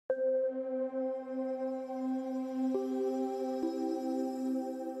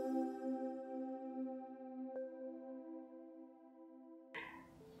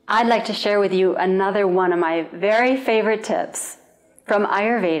I'd like to share with you another one of my very favorite tips from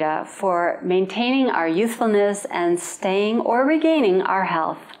Ayurveda for maintaining our youthfulness and staying or regaining our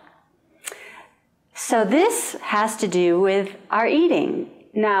health. So this has to do with our eating.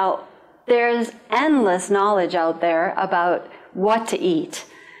 Now, there's endless knowledge out there about what to eat,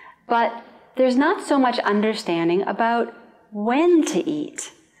 but there's not so much understanding about when to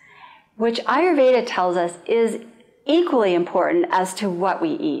eat, which Ayurveda tells us is equally important as to what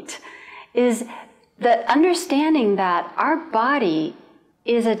we eat, is the understanding that our body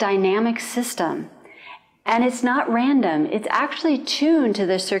is a dynamic system, and it's not random. It's actually tuned to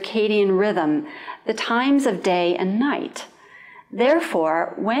the circadian rhythm, the times of day and night.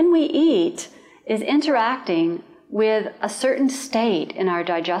 Therefore, when we eat is interacting with a certain state in our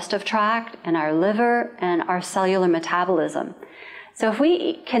digestive tract and our liver and our cellular metabolism. So if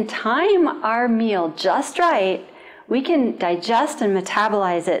we can time our meal just right, we can digest and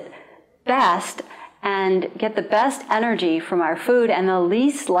metabolize it best and get the best energy from our food and the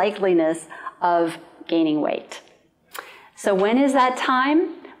least likeliness of gaining weight. So when is that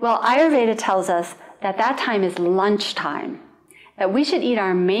time? Well, Ayurveda tells us that that time is lunchtime, that we should eat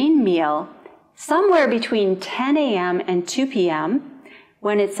our main meal somewhere between 10 a.m. and 2 p.m.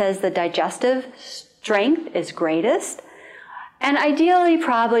 when it says the digestive strength is greatest, and ideally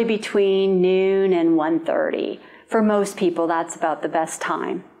probably between noon and 1:30. For most people, that's about the best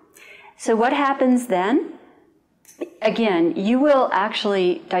time. So what happens then? Again, you will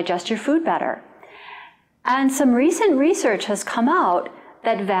actually digest your food better. And some recent research has come out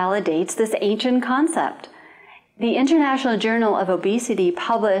that validates this ancient concept. The International Journal of Obesity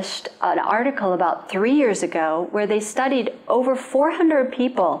published an article about 3 years ago where they studied over 400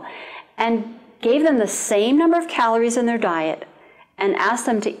 people and gave them the same number of calories in their diet and asked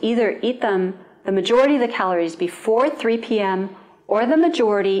them to either eat them the majority of the calories before 3 p.m. or the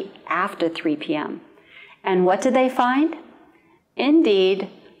majority after 3 p.m. And what did they find? Indeed,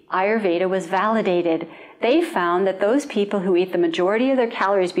 Ayurveda was validated. They found that those people who eat the majority of their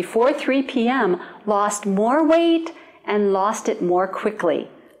calories before 3 p.m. lost more weight and lost it more quickly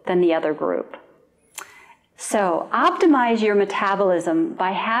than the other group. So optimize your metabolism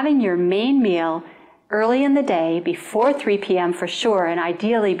by having your main meal early in the day before 3 p.m. for sure, and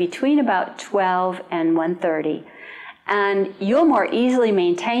ideally between about 12 and 1:30. And you'll more easily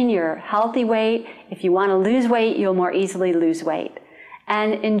maintain your healthy weight. If you want to lose weight, you'll more easily lose weight.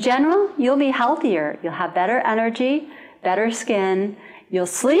 And in general, you'll be healthier. You'll have better energy, better skin,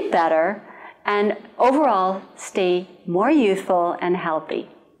 you'll sleep better, and overall stay more youthful and healthy.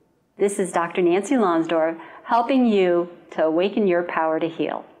 This is Dr. Nancy Lonsdorf helping you to awaken your power to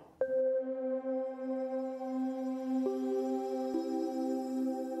heal.